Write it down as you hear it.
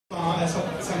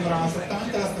sembrano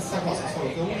esattamente la stessa cosa,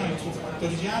 solo che uno è il suo formato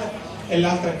originale e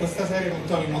l'altra è questa serie con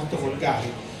toni molto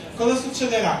volgari. Cosa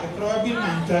succederà? Che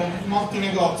probabilmente molti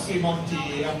negozi,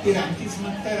 molti acquirenti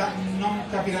non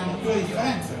capiranno più le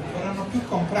differenze, non vorranno più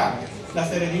comprare la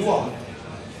serie di Walt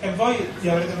e voi gli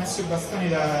avrete messo i bastoni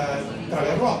tra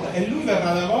le ruote e lui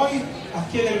verrà da voi a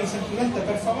chiedervi semplicemente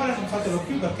per favore non fatelo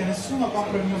più perché nessuno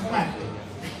compra il mio fumetto.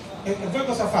 E voi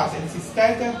cosa fate?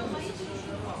 Insistete?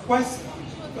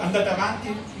 Andate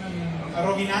avanti?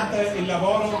 Rovinate il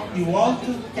lavoro di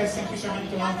Walt, che è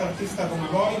semplicemente un altro artista come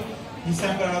voi? Vi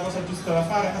sembra la cosa giusta da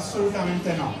fare?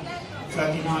 Assolutamente no. Fra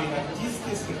di noi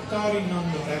artisti e scrittori non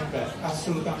dovrebbe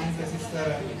assolutamente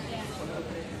esistere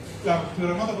la più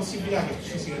remota possibilità che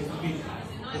ci si rubi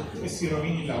e si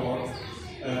rovini il lavoro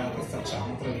che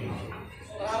facciamo tra di noi.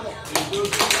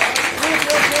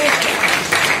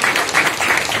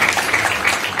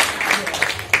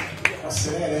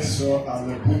 Passerei adesso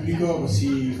al pubblico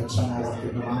così facciamo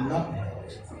qualche domanda.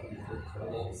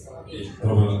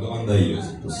 Proprio una domanda io,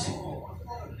 se possibile.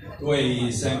 Tu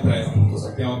hai sempre, appunto,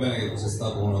 sappiamo bene che tu sei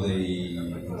stato uno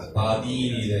dei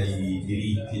paladini dei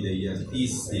diritti degli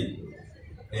artisti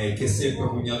e che sei il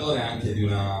propugnatore anche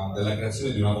della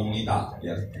creazione di una comunità di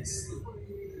artisti.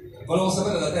 Volevo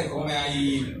sapere da te come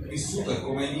hai vissuto e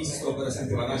come hai visto per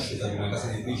esempio la nascita di una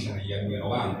casa editrice negli anni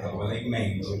 90, come la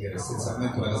Image, che era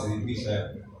essenzialmente una casa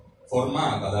editrice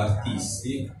formata da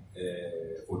artisti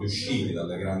fuoriusciti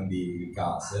dalle grandi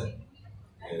case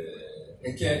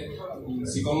e che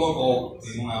si collocò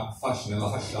nella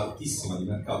fascia altissima di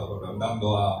mercato, proprio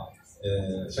andando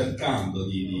cercando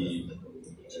di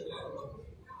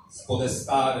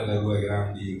spodestare le due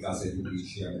grandi case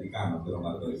editrici americane, ovvero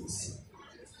Marvel e DC.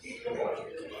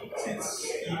 Since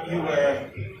you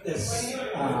were this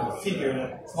figure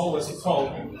that always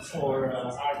fought for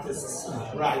artists'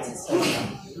 rights, etc.,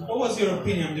 what was your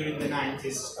opinion during the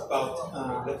 90s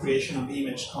about the creation of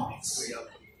Image Comics,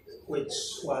 which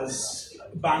was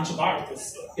a bunch of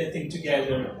artists getting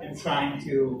together and trying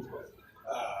to,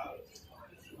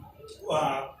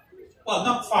 well,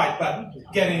 not fight, but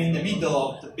getting in the middle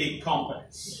of the big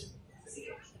companies?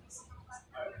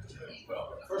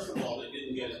 Well, first of all, they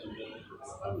didn't get in the middle of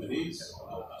the companies.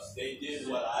 They did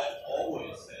what I've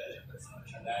always said,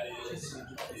 and that is,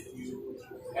 if you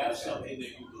have something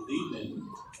that you believe in,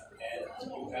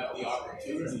 and you have the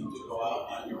opportunity to go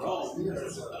out on your own,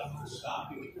 there's nothing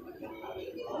stopping you from going out on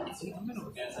your own.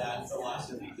 And that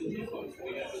philosophy continues.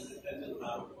 We have independent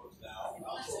comic books now, and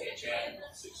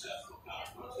successful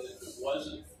comic books. And if it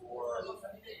wasn't for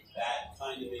that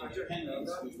kind of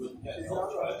independence, we wouldn't have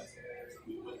Helltrust,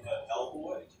 we wouldn't have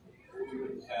Hellboy, we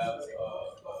wouldn't have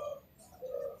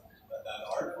that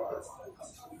art bar that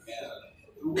comes from Canada.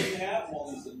 We wouldn't have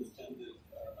all these independent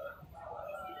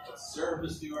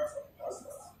service the art bar.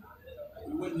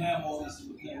 We wouldn't have all these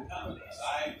independent comics.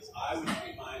 I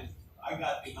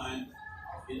got behind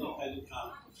independent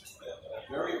comics at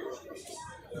a very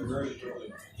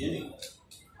early beginning,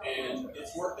 and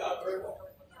it's worked out very well.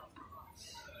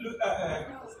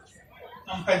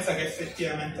 Non pensa che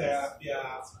effettivamente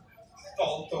abbia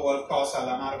tolto qualcosa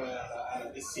alla Marvel e alla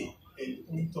DC, e il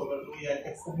punto per lui è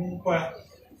che comunque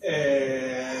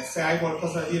se hai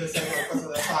qualcosa da dire, se hai qualcosa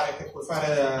da fare che puoi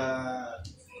fare da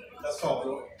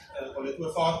solo, con le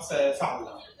tue forze,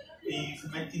 fallo. I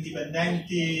fumetti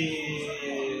indipendenti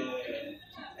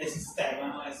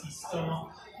esistono,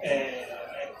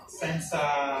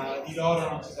 senza di loro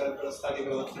non ci sarebbero stati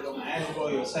prodotti come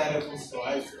Hellboy o Cerebus o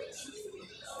Elfress.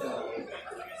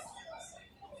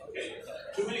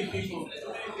 Too many people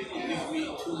give me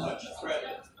too much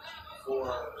credit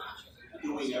for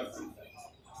doing everything.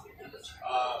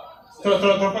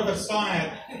 Troppe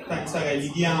persone pensano che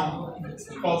gli diano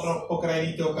un po' troppo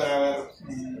credito per aver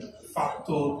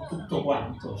fatto tutto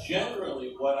quanto.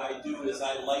 Generally, what I do is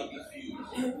I light the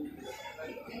fuse.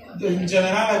 In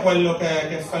generale quello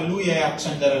che fa lui è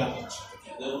accendere la luce.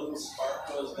 The little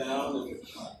spark goes down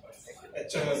E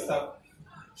c'è questa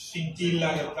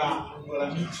scintilla che va lungo la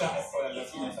miccia e poi alla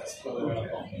fine fa esplodere la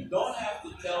bomba. You don't have to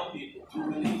tell people too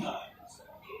many times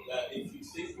that if you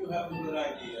think you have a good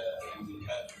idea and you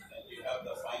have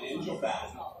the financial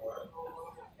backing for it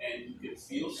and you can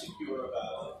feel secure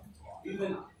about it,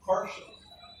 even partially,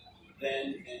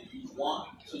 and you want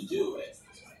to do it,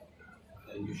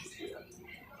 then you should do it.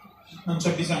 Non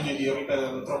c'è bisogno di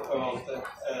ripeterlo troppe volte,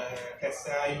 che se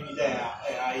hai un'idea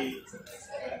e hai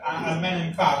almeno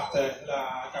in parte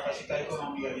la capacità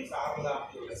economica di farla,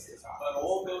 dovresti farla. But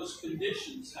all those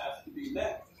conditions have to be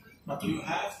met. You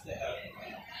have to have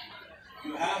money.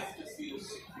 You have to feel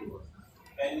secure.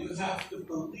 And you have to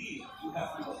believe. You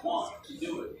have to want to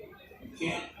do it. You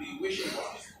can't be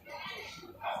wishy-washy.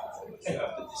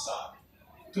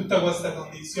 tutte queste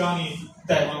condizioni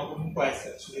devono comunque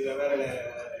esserci, devi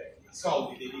avere i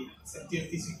soldi, devi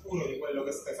sentirti sicuro di quello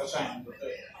che stai facendo,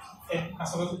 ma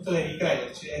soprattutto devi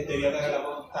crederci e devi avere la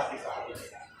volontà di farlo.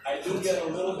 I do get a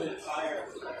little bit tired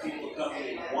of people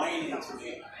coming and whining to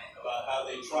me about how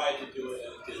they tried to do it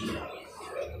and it didn't work.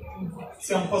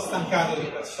 Si è un po' stancato di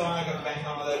persone che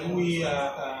vengono da lui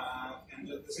a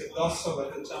piangersi addosso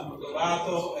perché ci hanno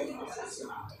provato e non ha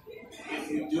funzionato. If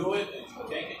you do it and you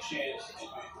take a chance and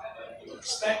you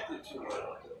expect it to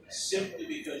work simply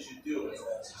because you do it,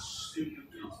 that's a stupid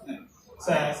reason.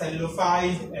 Se lo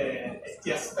fai e ti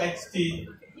aspetti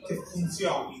che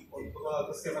funzioni quello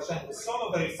che stai facendo solo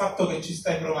per il fatto che ci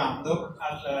stai provando,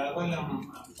 quello è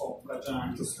un po' un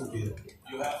ragionamento stupido.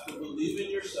 You have to believe in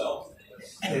yourself.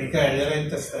 Devi credere in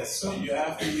te stesso. You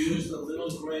have to use the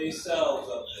little gray cells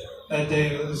up there. E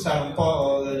devi usare un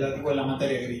po' di quella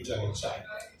materia grigia che c'hai.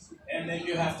 And then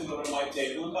you have to go to my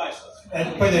table and buy something. E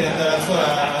poi devi andare al suo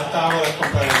tavolo e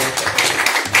comprare qualcosa.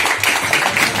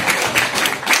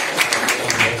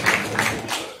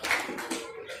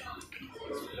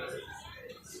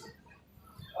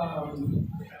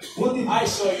 I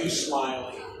saw you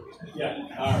smiling. Yeah.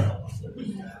 All right.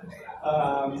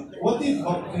 What did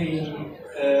Bob Kane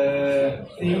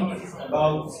think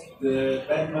about the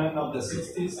Batman of the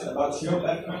 60s, about your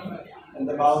Batman, and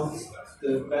about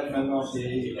the Batman of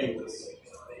the 80s?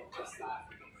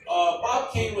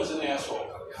 Bob Kane was an asshole.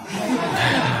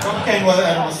 Bob Kane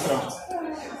era uno stronzo.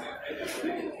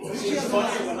 He's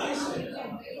funnier than I said.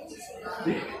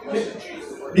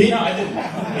 No, I didn't.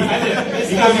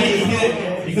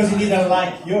 Because he didn't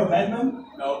like your Batman?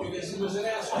 No, because he was an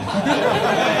asshole. It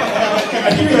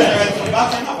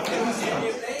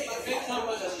may come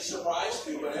as a surprise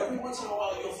to you, but every once in a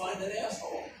while you'll find an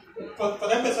asshole.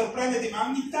 Potrebbe sorprenderti, ma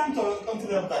ogni tanto lo incontri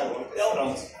davvero.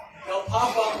 They'll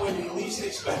pop up when you least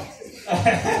expect it.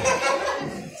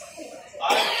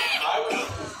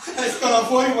 Escono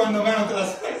fuori quando meno te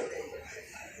l'aspetti.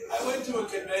 I went to a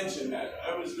convention.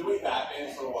 I was doing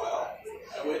Batman for a while.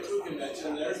 I went to a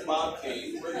convention, and there's Bob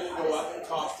Kane. We're going to go up and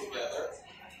talk together.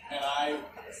 And I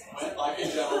went like a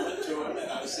gentleman to him, and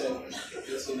I said,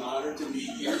 it's an honor to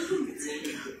meet you. You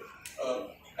created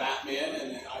Batman,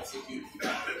 and I think you've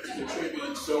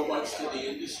contributed so much to the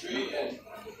industry.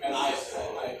 And I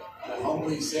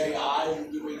humbly say I'm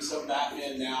doing some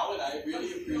Batman now, and I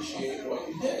really appreciate what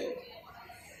you did.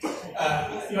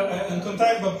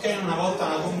 Incontrai Bob Kane una volta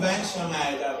a una convention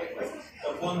e da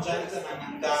buon gentleman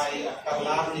andai a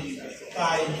parlargli, mi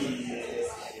presentai,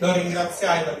 lo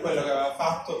ringraziai per quello che aveva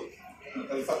fatto,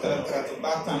 per il fatto di aver creato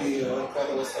Batman, di aver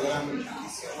creato questo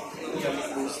grandissimo contributo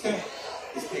all'industria.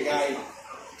 Gli spiegai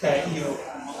che io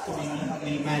molto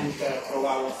umilmente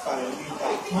provavo a fare il mio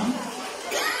Batman.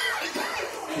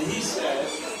 And he said,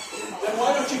 then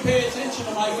why don't you pay attention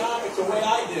to my comic the way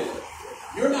I did it?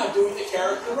 You're not doing the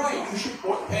character right. You should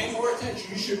pay more attention.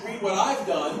 You should read what I've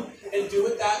done and do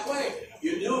it that way.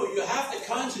 You have to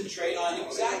concentrate on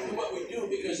exactly what we do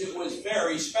because it was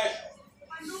very special.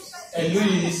 E lui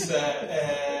gli disse,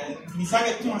 mi sa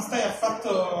che tu non stai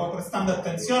affatto prestando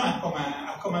attenzione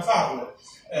a come farlo,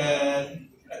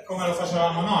 come lo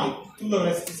facevamo noi. Tu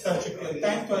dovresti starci più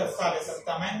attento e fare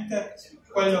esattamente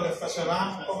quello che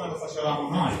facevamo, come lo facevamo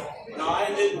noi. Now,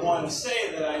 I didn't want to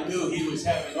say that I knew he was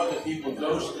having other people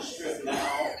dose the strip now.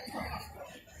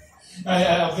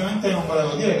 Ovviamente non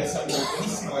volevo dire che sapevo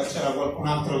benissimo che c'era qualcun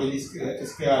altro che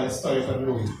scriveva le storie per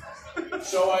lui.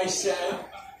 So I said,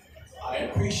 I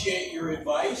appreciate your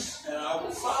advice and I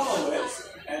will follow it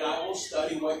and I will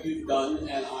study what you've done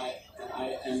and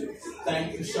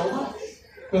thank you so much.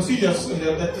 Così gli ho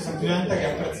detto semplicemente che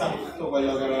apprezzavo tutto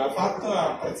quello che aveva fatto,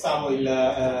 apprezzavo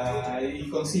i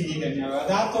consigli che mi aveva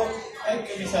dato e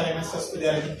che mi sarei messo a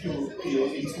studiare di più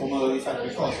il suo modo di fare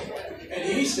le cose. And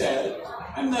he said,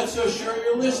 I'm not so sure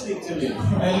you're listening to me.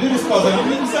 E lui rispose, non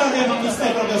mi sa che non mi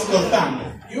stai proprio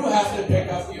ascoltando. You have to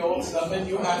pick up the old stuff and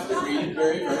you have to read it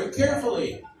very, very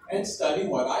carefully and study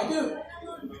what I do.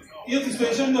 Io ti sto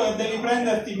dicendo che devi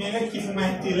prenderti i miei vecchi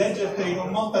fumetti, leggerteli con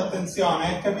molta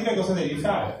attenzione e capire cosa devi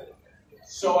fare.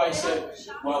 So I said,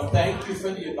 well, thank you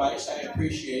for the advice. I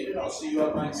appreciate it. I'll see you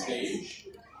up on stage.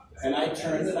 And I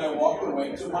turned and I walked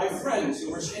away to my friends who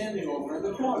were standing over in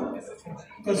the corner.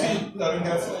 Così l'ho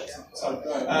ringraziato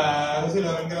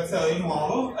di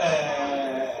nuovo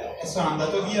e sono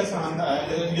andato via,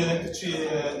 gli ho detto ci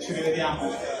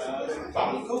rivediamo sul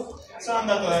palco. Sono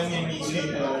andato dai miei amici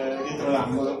dietro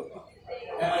l'angolo.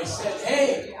 And I said,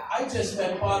 hey, I just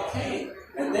met Bob Kane.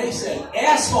 And they said,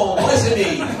 asshole, wasn't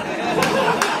he?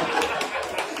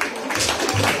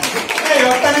 Ho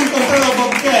appena incontrato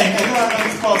Bob Kane e loro hanno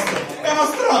risposto, è uno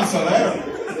stronzo, vero?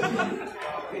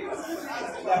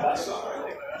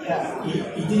 Yeah,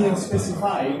 he didn't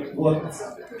specify what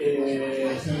he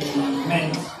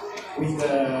meant with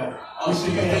the. Oh, so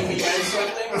you think he meant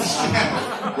something?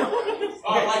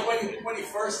 Like when he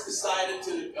first decided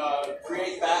to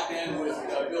create Batman with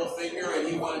Bill Finger, and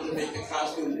he wanted to make the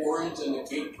costume orange and the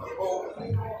cape purple.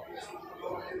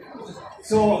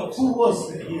 So who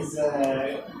was his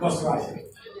ghostwriter?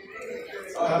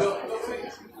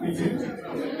 Bill Finger.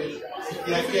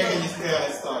 Chi è che gli scrive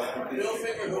le storie? Bill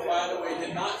Finger, who, by the way,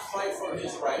 did not fight for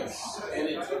his rights, and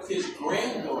it took his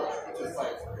granddaughter to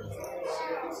fight for his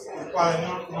rights. Il quale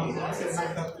non si è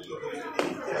mai battuto per i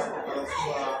diritti, era proprio la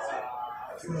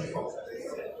sua nipote.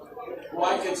 Who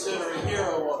I consider a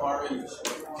hero of our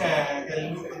industry. Che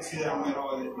lui considera un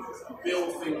eroe del Bill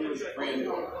Finger's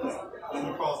granddaughter. la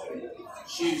nipote.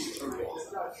 She's terrific.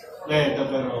 Lei è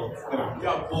davvero grande.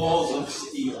 Got balls of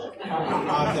steel.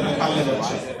 Ha delle palle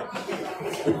d'acciaio.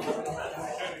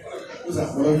 Scusa,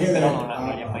 volevo chiedere a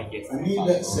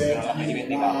Neal se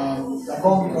la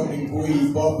Comic-Con in cui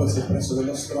Bob si è preso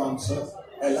dello stronzo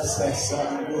è la stessa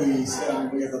in cui si era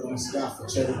anche dato uno schiaffo,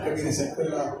 cioè per capire se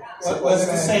quella... Was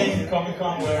the same Comic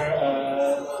Con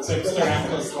where Mr.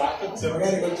 Uncle slapped? Se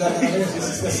magari col giallo nero si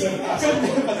stesse in casa.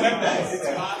 Potrebbe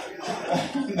essere.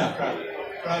 No,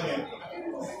 probably.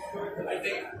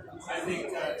 I think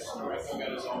Snorkel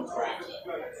got his own cracks.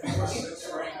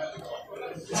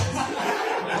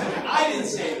 I didn't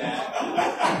say that.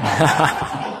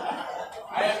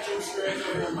 I have Jim Snorkel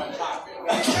here in my pocket.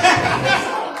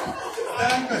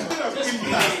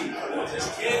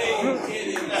 Just kidding.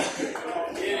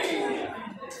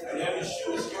 You have his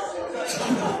shoes here?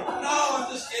 No, I'm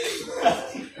just kidding.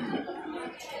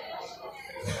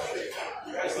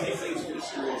 You guys take things too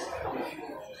serious.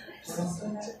 It's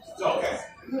okay.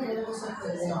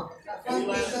 Any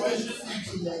last questions?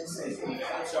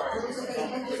 I'm sorry.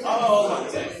 Oh, hold on.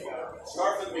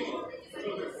 Start with me.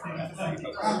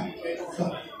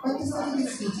 Quanto è stato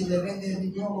difficile rendere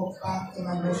di nuovo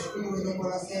Batman oscuro dopo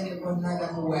la serie con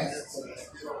Adam West?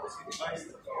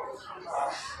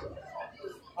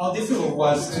 How difficult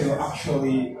was to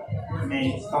actually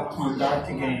make Batman dark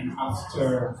again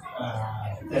after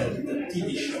the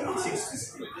TV show, the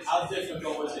 60s? How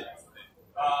difficult was it?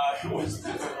 It was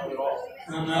difficult at all.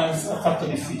 Non è affatto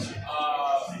difficile.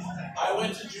 I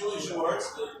went to Julie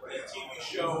Schwartz. The TV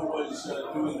show was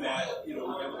doing that. You know,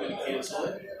 we were going to cancel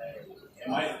it. It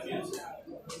might have canceled it.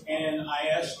 And I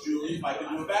asked Julie if I could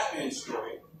do a Batman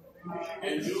story.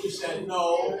 And Julie said,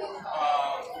 no,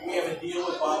 we have a deal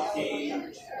with Bob Kane,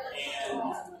 and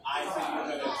I think we're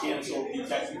going to cancel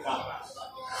Detective Comics.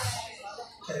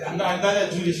 Andai a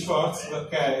Julie Schwartz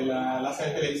perché la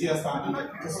serie televisiva stava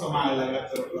andando piuttosto male,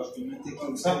 l'avrebbero probabilmente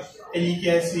chiusa, e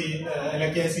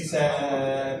le chiesi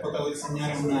se potevo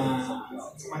disegnare un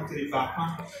fumetto di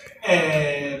Batman,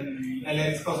 e le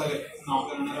rispose che no,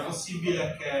 che non era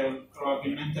possibile, che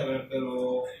probabilmente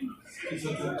avrebbero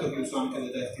chiuso tutto, chiuso anche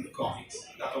Detective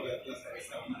Comics, dato che la serie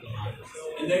stava andando male.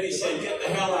 And then he said, get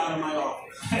the hell out of my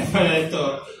office. E poi ha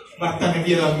detto, vattene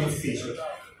via dal mio ufficio.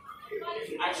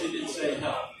 Actually didn't say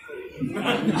hell. You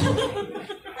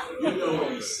know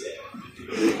what he said.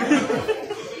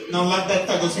 Non l'ha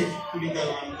detta così pulita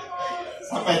come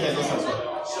sapete cosa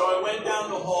fa. So I went down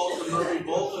the hall to Murray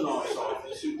Boltinoff's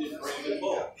office, who did Brave and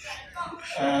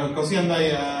Bold. Così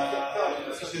andai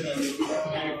all'ufficio di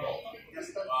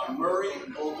Murray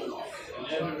Boltinoff.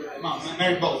 No,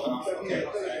 Mary Bolton, ok.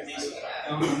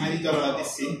 È un editore della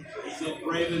DC. He did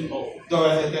Brave and Bold.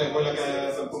 Dove è quella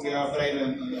che pubblicava Brave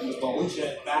and Bold. Which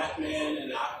had Batman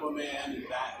and Aquaman and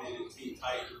Batman and Teen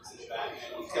Titans and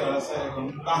Batman. Che era la serie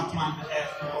con Batman e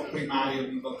un po' primario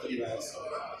di un volta diverso.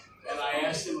 And I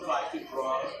asked him if I could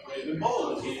draw Brave and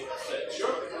Bold, and he said,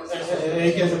 sure.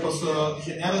 E chiese se posso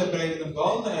disegnare Brave and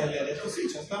Bold e lei ha detto sì,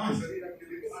 certamente.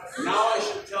 Now I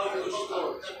should tell you a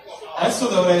story. Adesso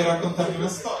dovrei raccontarvi una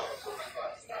storia.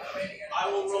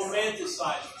 I will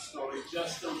romanticize the story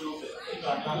just a little bit.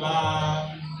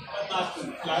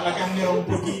 La cambierò un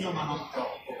pochino, ma non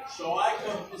troppo. So I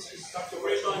come, this is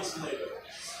 3 months later.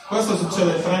 Questo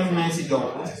succede 3 mesi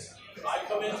dopo. I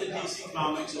come into DC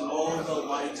Comics and all the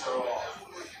lights are off.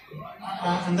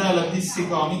 Andai alla DC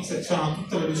Comics e c'erano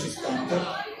tutte le luci spente.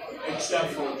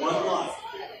 Except for one light.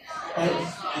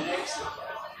 An exit.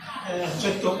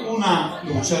 Eccetto una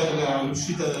luce, la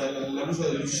luce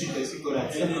dell'uscita di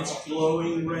sicurezza. And it's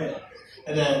glowing red.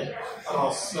 Ed è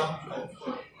rossa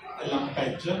e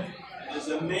lampeggia. There's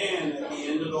a man at the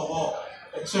end of the hall.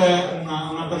 E c'è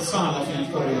una persona alla fine del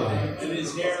corridoio. And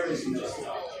his hair is messed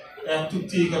up. E ha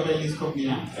tutti i capelli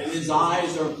scombinati. And his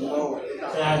eyes are glowing.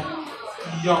 E ha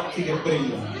gli occhi che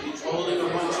brillano. He's holding a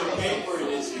bunch of paper in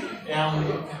his hand. E ha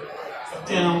un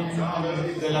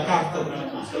Tiene della carta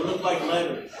They look like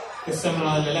letters. che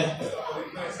sembrano delle lettere.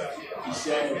 He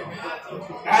said,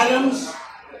 Adams.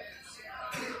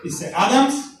 Disse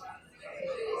Adams?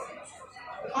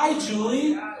 Hi,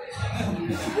 Julie.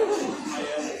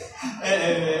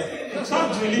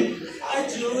 Ciao Julie. Hi,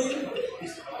 Julie.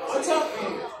 What's up?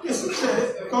 Che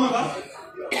succede? Come va?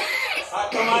 How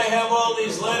come I have all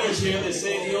these letters here that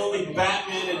say the only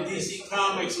Batman in DC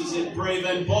Comics is in brave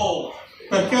and bold?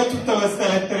 Perché ho tutte queste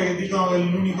lettere che dicono che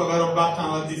l'unico vero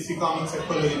Batman da DC Comics è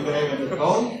quello di Brave and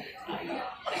Bold?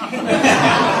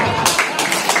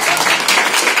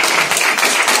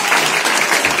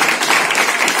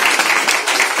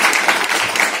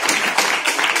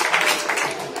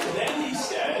 Then he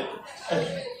said,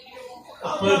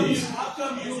 how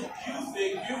come you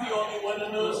think you're the only one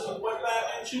who knows what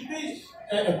Batman should be?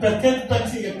 Perché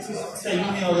pensi che sei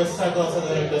l'unico che sa cosa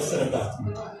dovrebbe essere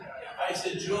Batman? I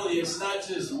said, Julie, it's not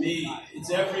just me. It's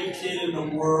every kid in the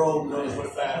world knows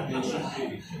what Batman should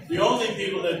be. The only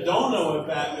people that don't know what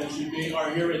Batman should be are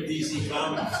here at DC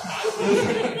Comics.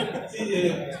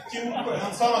 Chiunque,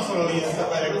 non sono solo io a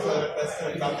sapere cosa dovrebbe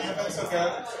essere Batman, io penso che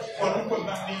qualunque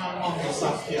bambino al mondo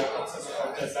sappia cosa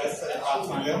dovrebbe essere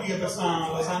Batman. Le uniche persone che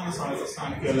non lo sanno sono le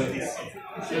persone qui alla DC.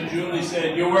 So Julie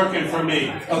said, you're working for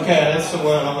me. Ok, adesso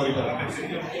vuoi lavori per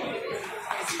me.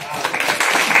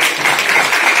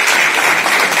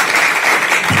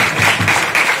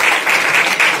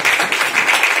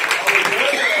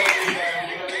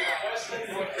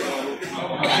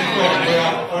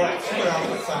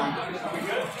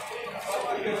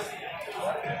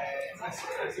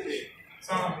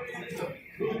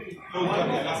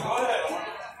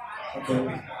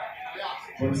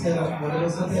 Buonasera, volevo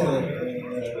sapere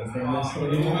del nostro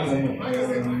rinnovo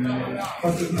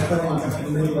qualche differenza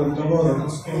sul merito di lavoro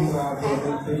riscontrato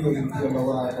nel periodo in cui ho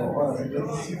lavorato ora per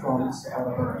DC Comics,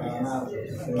 ora per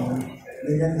Marvel.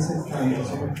 Negli anni 70,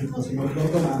 soprattutto se non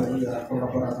ricordo male, lui ha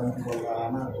collaborato anche con la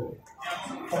Marvel.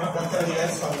 Quanto è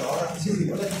diverso allora? Sì,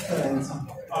 qual è la differenza?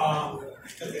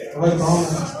 Poi con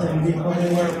assistenti come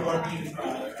working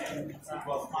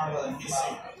both Marvel and DC.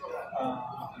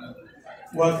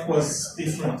 What was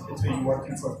different between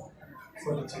working for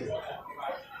the two?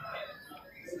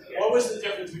 What was the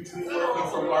difference between working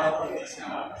for Marvel and DC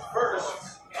Comics?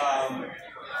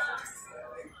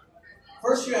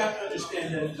 First you have to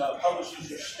understand that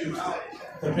publishers are stupid.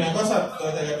 Per prima cosa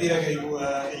dovete capire che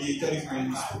gli editori sono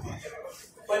degli stupidi.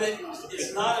 But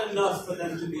it's not enough for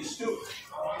them to be stupid.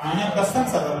 Ma non è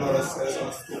abbastanza per loro essere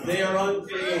solo stupidi. They are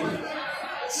uncreative.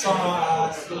 Sono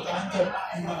assolutamente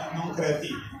non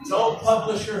creativi. No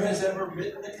publisher has ever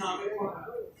written a comic book.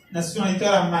 Nessun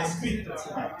editore ha mai scritto il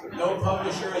fumetto. No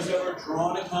publisher has ever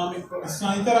drawn a comic book.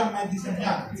 Nessun editore ha mai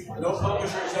disegnato il fumetto. No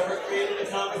publisher has ever created a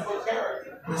comic book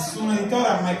character. Nessun editore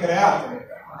ha mai creato un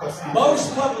personaggio.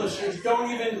 Most publishers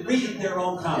don't even read their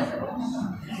own comic books.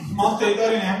 Molti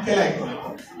editori neanche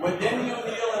leggono. When Neal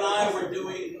and I were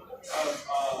doing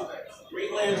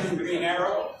Green Lantern, Green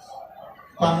Arrow,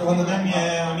 Quando Danny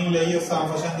e O'Neill e io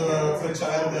stavamo facendo Freccia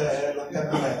Verde e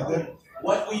Lanterna Verde,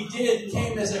 what we did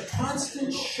came as a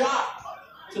constant shock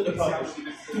to the publisher.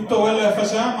 tutto quello che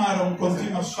facevamo era un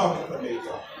continuo shock per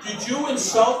l'editore. Did you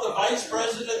insult the Vice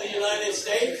President of the United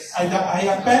States? Hai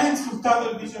appena insultato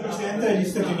il vicepresidente degli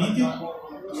Stati Uniti?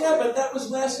 Yeah, but that was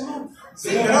last month.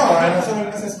 Sì, però era solo il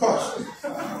mese scorso.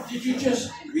 Did you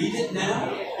just read it now?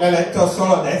 L'hai letto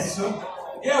solo adesso?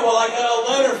 Yeah, well, I got a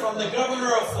letter from the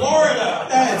governor of Florida.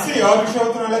 Sì, ho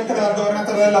ricevuto una lettera dal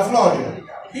governatore della Florida.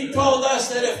 He told us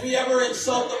that if we ever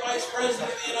insult the Vice President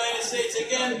of the United States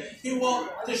again, he won't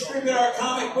distribute our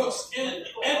comic books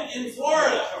in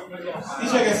Florida.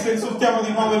 Dice che se insultiamo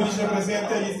di nuovo il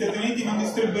vicepresidente degli Stati Uniti non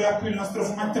distribuirà più il nostro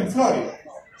fumetto in Florida.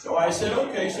 So I said,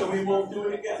 okay, so we won't do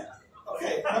it again.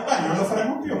 Ok, va bene, non lo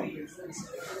faremo più.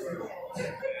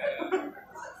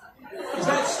 Is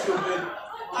that stupid?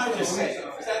 I'm just saying,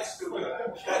 is that stupid?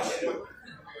 That's stupid.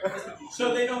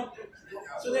 So they don't,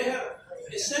 so they have,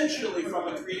 essentially from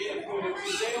a creative point of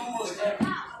view, they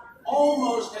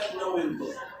almost have no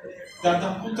input.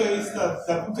 Dal punto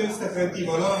di vista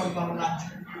creativo loro non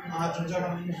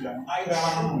aggiungevano nulla, non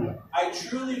creavano nulla. I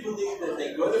truly believe that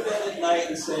they go to bed at night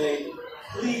and say,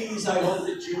 please, I hope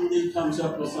that Julie comes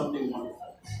up with something wonderful.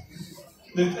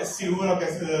 È sicuro che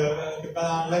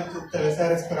vadano a letto tutte le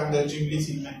sere sperando che Jim Lee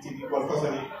si inventi di qualcosa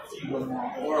di figo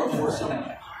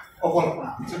o qualcun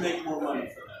altro to make more money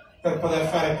for them. Per poter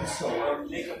fare più soldi Or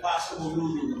make a possible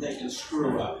movie that they can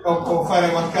screw up. o fare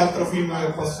qualche altro film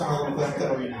che possono completamente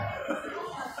rovinare.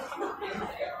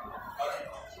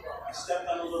 I stepped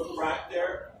on a little crack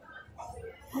there.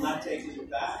 I'm not taking it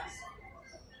back.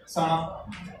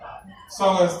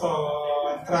 So che sto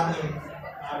entrando in un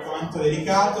argomento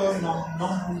delicato,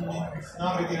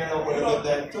 non ritirerò quello che ho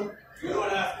detto. You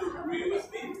don't have to agree with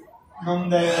me. Non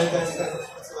deve essere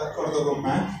d'accordo con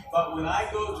me. But when I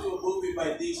go to a movie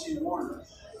by DC Warner,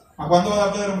 Ma quando vado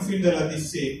a vedere un film della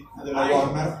DC, della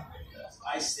Warner,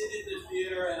 I sit in the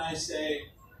theater and I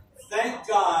say, thank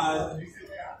God,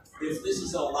 if this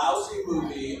is a lousy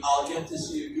movie, I'll get to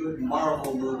see a good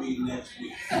Marvel movie next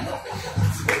week. Per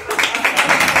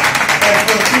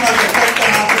fortuna che questo è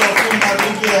un altro film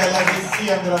orribile della DC,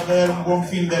 andrò a vedere un buon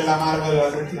film della Marvel la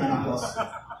settimana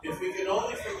prossima. If we can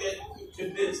only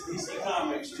convince DC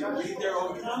Comics to read their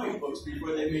own comic books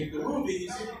before they make the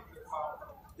movies,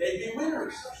 they'd be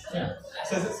winners.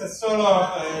 Se solo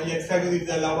gli executive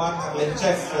della Warner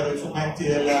leggessero i fumetti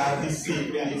della DC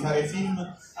prima di fare i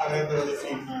film, avrebbero dei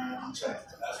film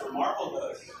certi. That's what Marvel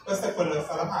does. Questo è quello che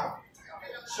fa la Marvel.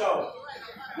 So,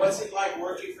 what's it like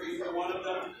working for either one of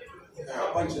them? They're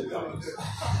a bunch of dummies.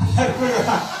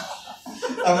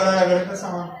 Lavorare per me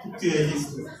siamo tutti degli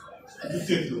studi,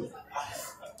 tutti e due.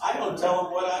 I don't tell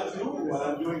them what I'm doing when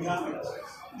I'm doing comics.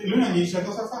 Lui non gli dice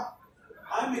cosa fa.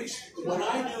 I'm doing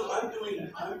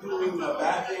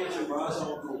Batman and Ra's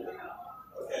al Ghul,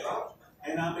 okay,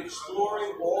 and I'm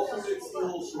exploring alternate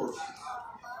fuel sources.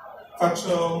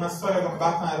 Faccio una storia con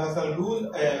Batman e Ra's al Ghul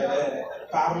e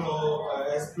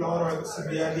esploro le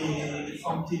possibilità di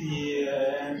fonti di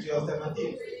energia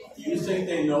alternative. Do you think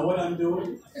they know what I'm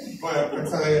doing? Voi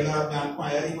pensate che loro abbiano alcuna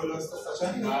idea di quello che sto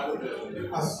facendo?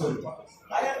 Assolutamente.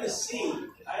 I have a scene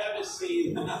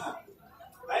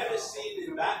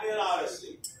in Batman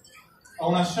Odyssey. Ho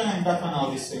una scena in Batman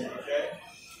Odyssey, Okay,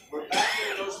 where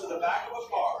Batman goes to the back of a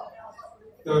car,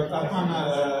 dove Batman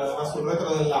va sul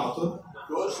retro dell'auto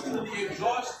goes to the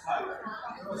exhaust pipe,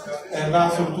 e va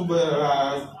sul tubo,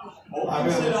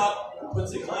 opens it up,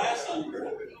 puts a glass under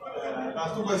it. va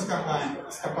al tubo di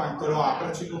scappamento, lo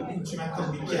apre, ci mette un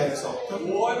bicchiere sotto,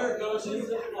 Water goes into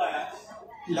the glass.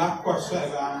 l'acqua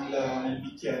sceva nel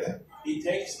bicchiere, He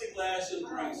takes the glass and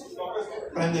drinks it.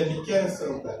 prende il bicchiere e se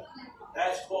lo beve.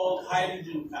 That's called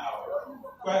hydrogen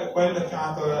power. Quello è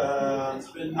chiamato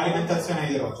alimentazione a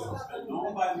idrogeno. It's been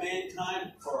known by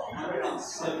mankind for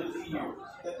 170 years.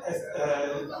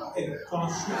 È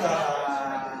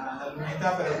conosciuta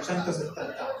dall'umanità per 170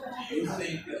 anni. Do you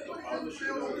think that the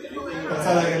publisher knows anything about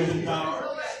Pensate hydrogen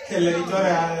power? che l'editore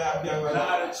abbia Not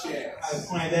a chance.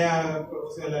 alcuna idea a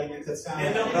proposito dell'alimentazione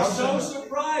And a they'll be so idrogeno.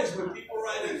 surprised when people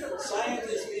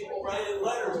scientists, people write in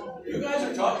letters, you guys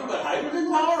are talking about hydrogen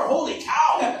power? Holy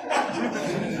cow!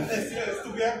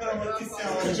 Stupirebbero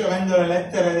moltissimo ricevendo le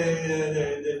lettere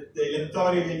dei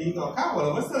lettori che gli dicono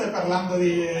cavolo, voi state parlando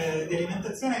di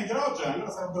alimentazione a idrogeno,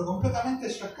 loro sarebbero completamente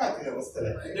scioccati da queste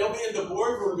lettere. They'll be in the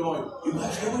boardroom going, you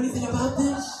guys know anything about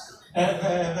this?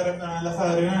 Verrebbero nella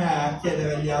sala di riunione a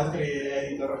chiedere agli altri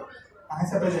editor, ma ne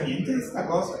sapete niente di sta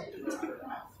cosa?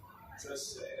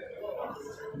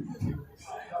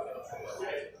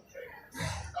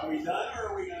 Are we done or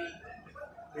are we gonna?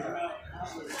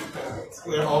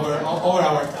 We're over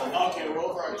our time. Okay, we're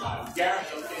over our time. Garrett,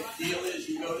 okay, the deal is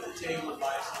you go to the table and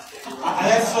buy something.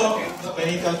 Adesso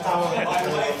venite al tavolo e My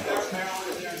wife, Marilyn,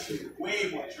 is there. She's way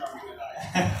more charming than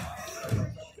I am.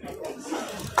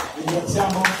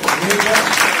 Ringraziamo